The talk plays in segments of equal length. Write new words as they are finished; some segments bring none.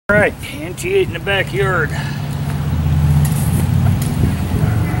Alright, NT8 in the backyard.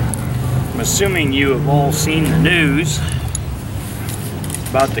 I'm assuming you have all seen the news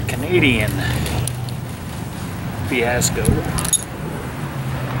about the Canadian fiasco.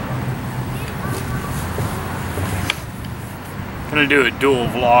 I'm gonna do a dual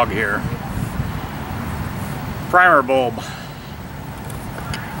vlog here. Primer bulb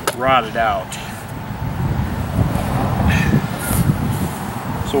rotted out.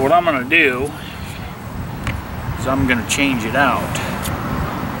 So what I'm going to do is I'm going to change it out.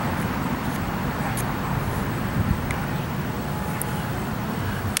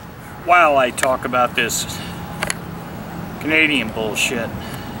 While I talk about this Canadian bullshit,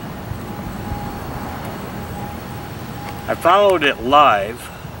 I followed it live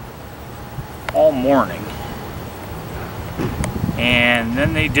all morning, and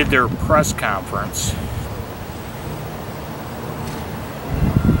then they did their press conference,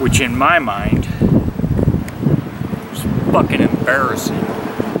 which in my mind was fucking embarrassing.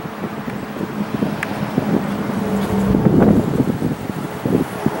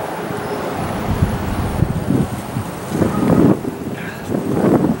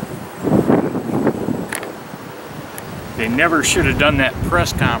 They never should have done that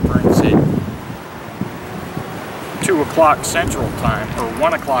press conference at 2 o'clock Central Time, or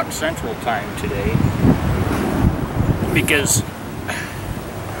 1 o'clock Central Time today, because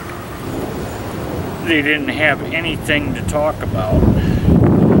they didn't have anything to talk about,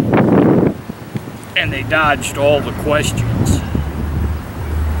 and they dodged all the questions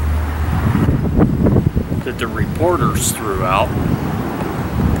that the reporters threw out.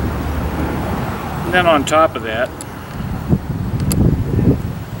 And then on top of that,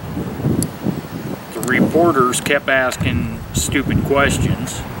 the reporters kept asking stupid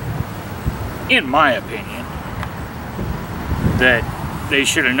questions, in my opinion, that they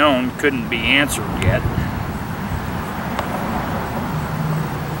should have known couldn't be answered yet.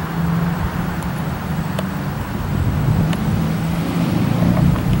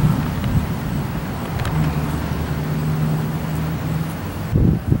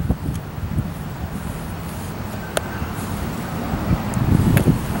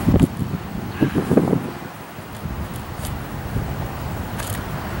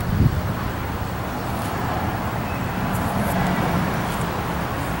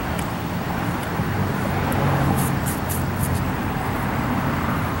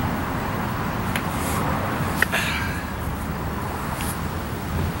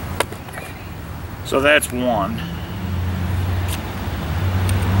 So that's one.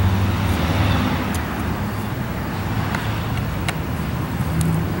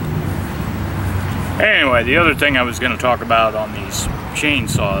 Anyway, the other thing I was going to talk about on these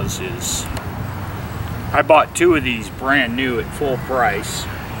chainsaws is I bought 2 of these brand new at full price.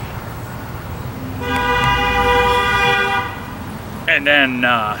 And then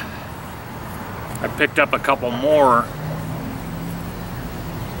I picked up a couple more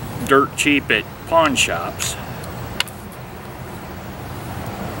dirt cheap at pawn shops,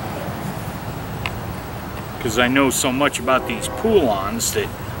 because I know so much about these Poulons that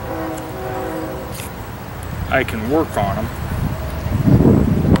I can work on them.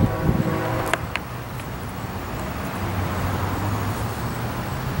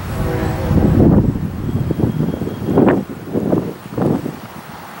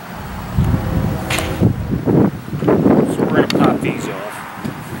 So we're going to pop these off.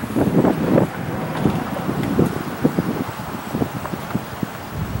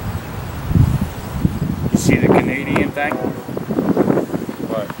 See the Canadian thing?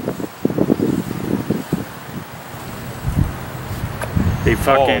 What? They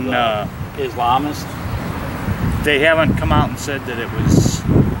fucking Islamist? They haven't come out and said that it was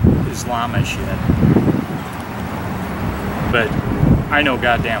Islamish yet, but I know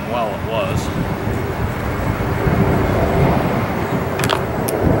goddamn well it was.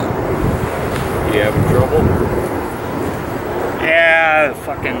 You having trouble? Yeah,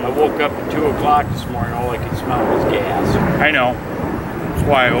 fucking. I woke up at 2 o'clock this morning, all I could smell was gas. I know. That's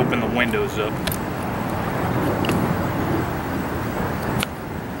why I opened the windows up.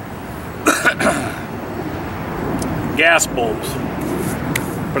 Gas bulbs.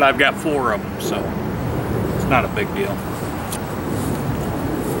 But I've got 4 of them, so it's not a big deal.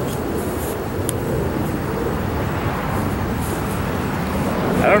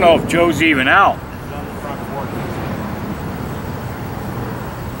 I don't know if Joe's even out. It's on the front porch.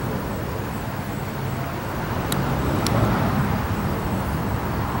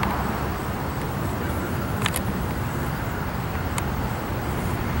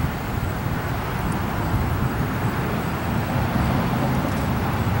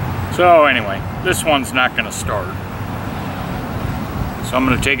 So anyway, this one's not going to start. So I'm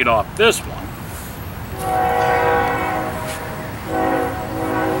going to take it off this one.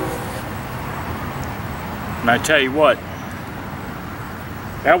 And I tell you what,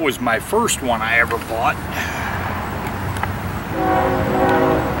 that was my first one I ever bought.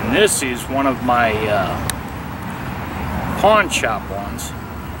 And this is one of my pawn shop ones.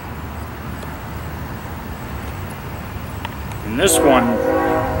 And this one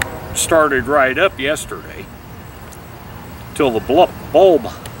started right up yesterday till the bulb,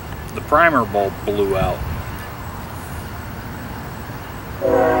 the primer bulb blew out.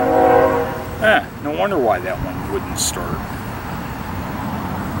 No wonder why that one wouldn't start.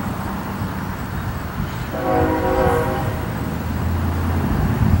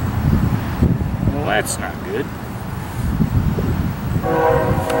 Well, that's not good.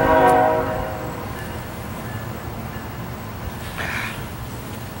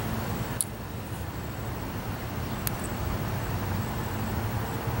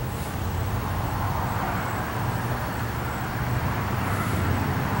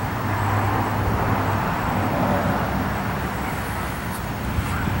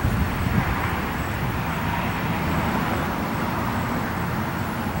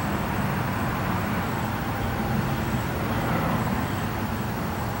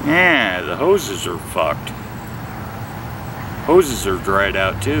 Yeah, the hoses are fucked. Hoses are dried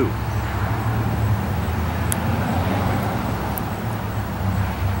out too.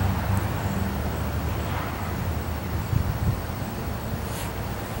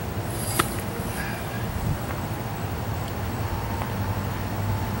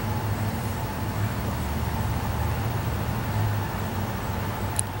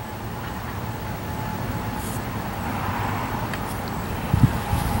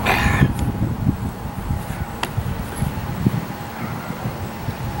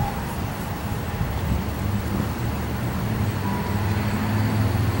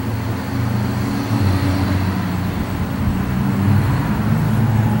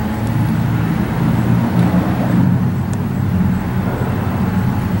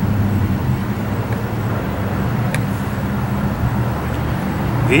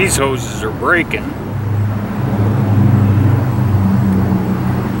 These hoses are breaking.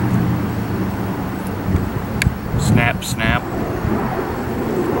 Snap, snap.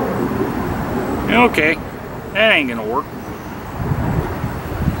 Okay, that ain't gonna work.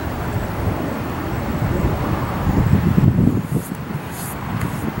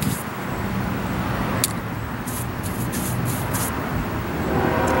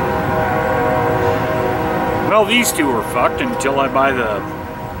 Well, these two are fucked until I buy the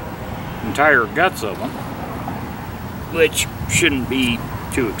entire guts of them, which shouldn't be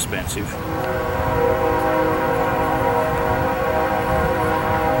too expensive.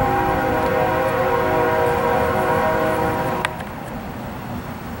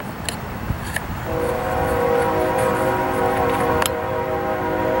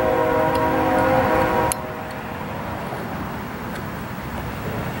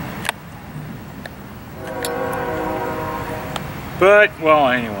 But, well,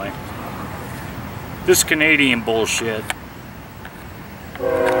 anyway. This Canadian bullshit.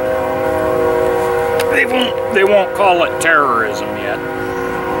 They won't call it terrorism yet.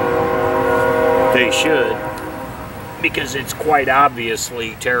 They should, because it's quite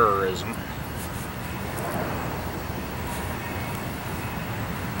obviously terrorism.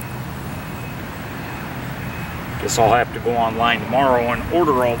 Guess I'll have to go online tomorrow and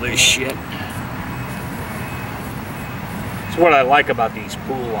order all this shit. That's what I like about these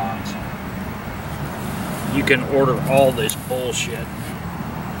Poulons. You can order all this bullshit.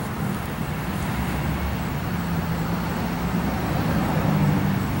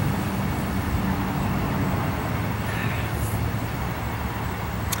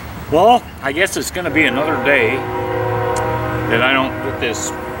 Well, I guess it's going to be another day that I don't get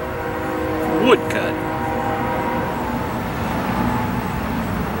this wood cut.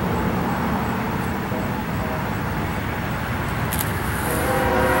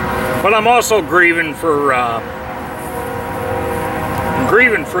 But I'm also grieving for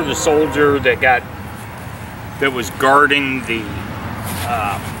the soldier that was guarding the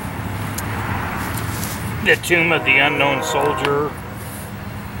tomb of the unknown soldier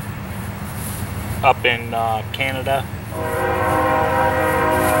up in Canada.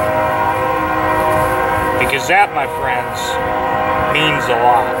 Because that, my friends, means a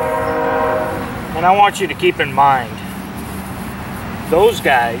lot. And I want you to keep in mind, those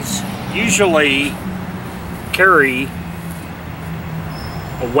guys usually carry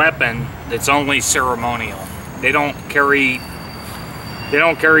a weapon that's only ceremonial. They don't carry They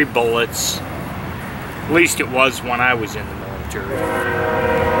don't carry bullets. At least it was when I was in the military.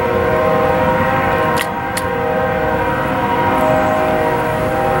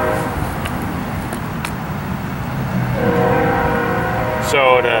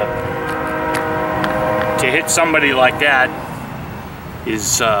 So to hit somebody like that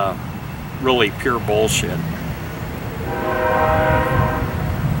is really pure bullshit.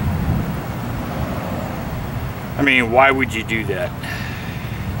 I mean, why would you do that?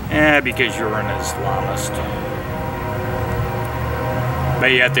 Because you're an Islamist.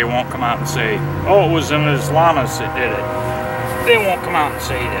 But yet they won't come out and say, oh, it was an Islamist that did it. They won't come out and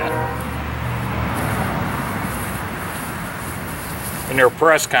say that. And their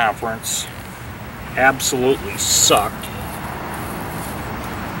press conference absolutely sucked.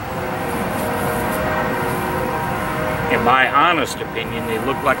 In my honest opinion, they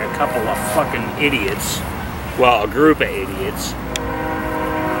look like a couple of fucking idiots. Well, a group of idiots.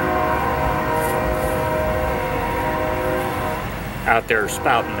 Out there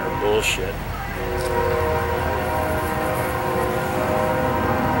spouting their bullshit.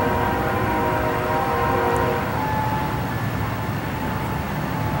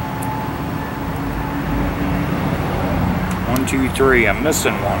 One, two, three. I'm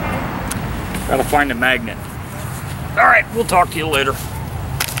missing one. Gotta find a magnet. Alright, we'll talk to you later.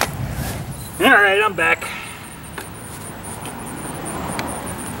 Alright, I'm back.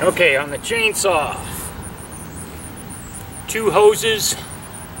 Okay, on the chainsaw. 2 hoses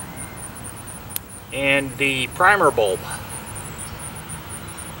and the primer bulb.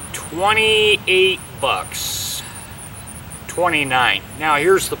 28 bucks. 29. Now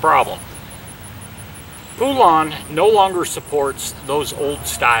here's the problem. Poulon no longer supports those old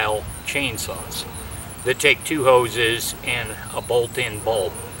style chainsaws that take 2 hoses and a bolt-in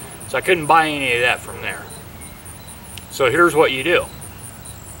bulb. So I couldn't buy any of that from there. So here's what you do.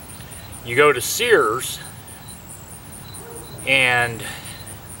 You go to Sears and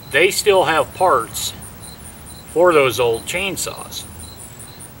they still have parts for those old chainsaws.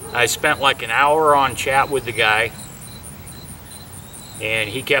 I spent like an hour on chat with the guy and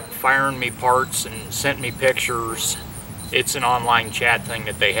he kept firing me parts and sent me pictures. It's an online chat thing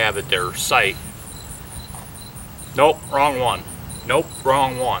that they have at their site. Nope, wrong one. Nope,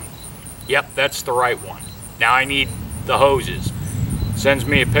 wrong one. Yep, that's the right one. Now I need the hoses. Sends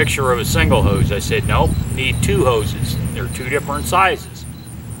me a picture of a single hose. I said, nope, need 2 hoses. They're 2 different sizes.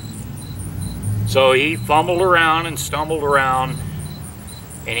 So he fumbled around and stumbled around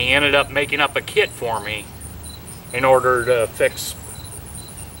and he ended up making up a kit for me in order to fix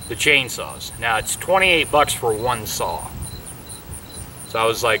the chainsaws. Now it's 28 bucks for 1 saw. So I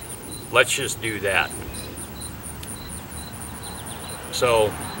was like, let's just do that.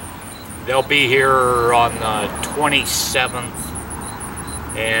 So they'll be here on the 27th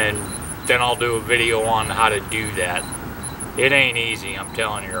and then I'll do a video on how to do that. It ain't easy, I'm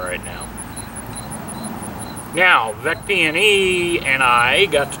telling you right now. Now, VecPNE and I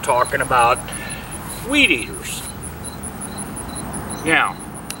got to talking about weed eaters. Now,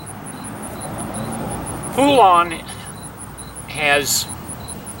 Poulon has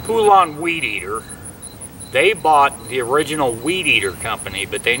Poulon Weed Eater. They bought the original Weed Eater company,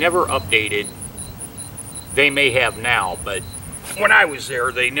 but they never updated. They may have now, but when I was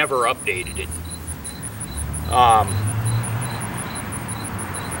there, they never updated it.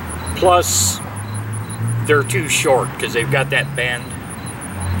 Plus, they're too short because they've got that bend.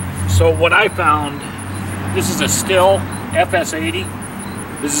 So what I found, this is a Stihl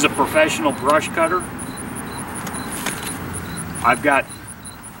FS80. This is a professional brush cutter. I've got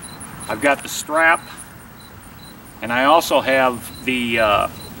the strap, and I also have the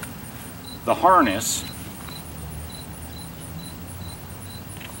harness.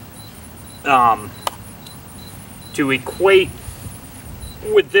 To equate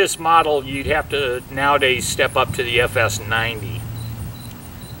with this model, you'd have to nowadays step up to the FS90.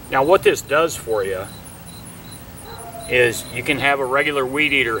 Now what this does for you is you can have a regular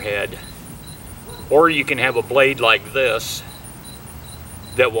weed eater head, or you can have a blade like this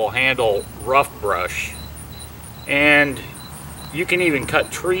that will handle rough brush, and you can even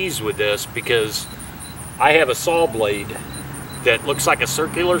cut trees with this, because I have a saw blade that looks like a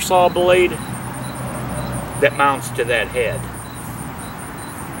circular saw blade that mounts to that head.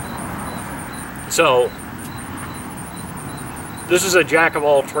 So this is a jack of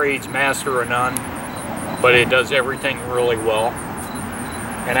all trades, master of none, but it does everything really well.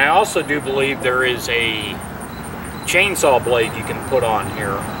 And I also do believe there is a chainsaw blade you can put on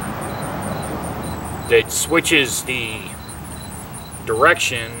here that switches the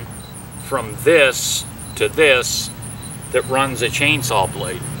direction from this to this that runs a chainsaw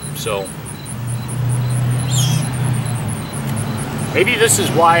blade. So maybe this is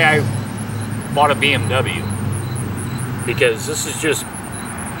why I bought a BMW, because this is just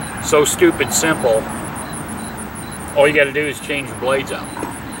so stupid simple. All you got to do is change your blades out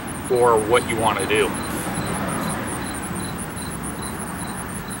for what you want to do.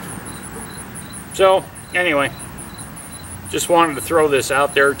 So anyway, just wanted to throw this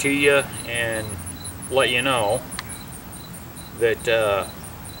out there to you and let you know that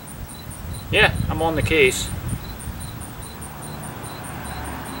yeah, I'm on the case.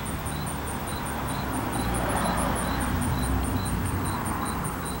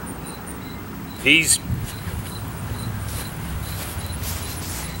 These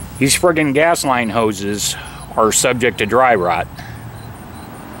friggin' gas line hoses are subject to dry rot.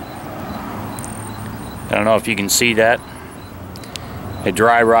 I don't know if you can see that. It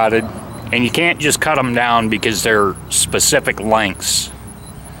dry rotted, and you can't just cut them down because they're specific lengths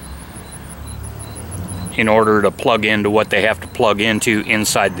in order to plug into what they have to plug into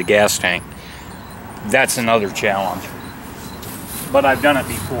inside the gas tank. That's another challenge, but I've done it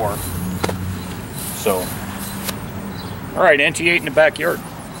before. So, all right, NT8 in the backyard.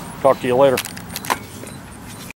 Talk to you later.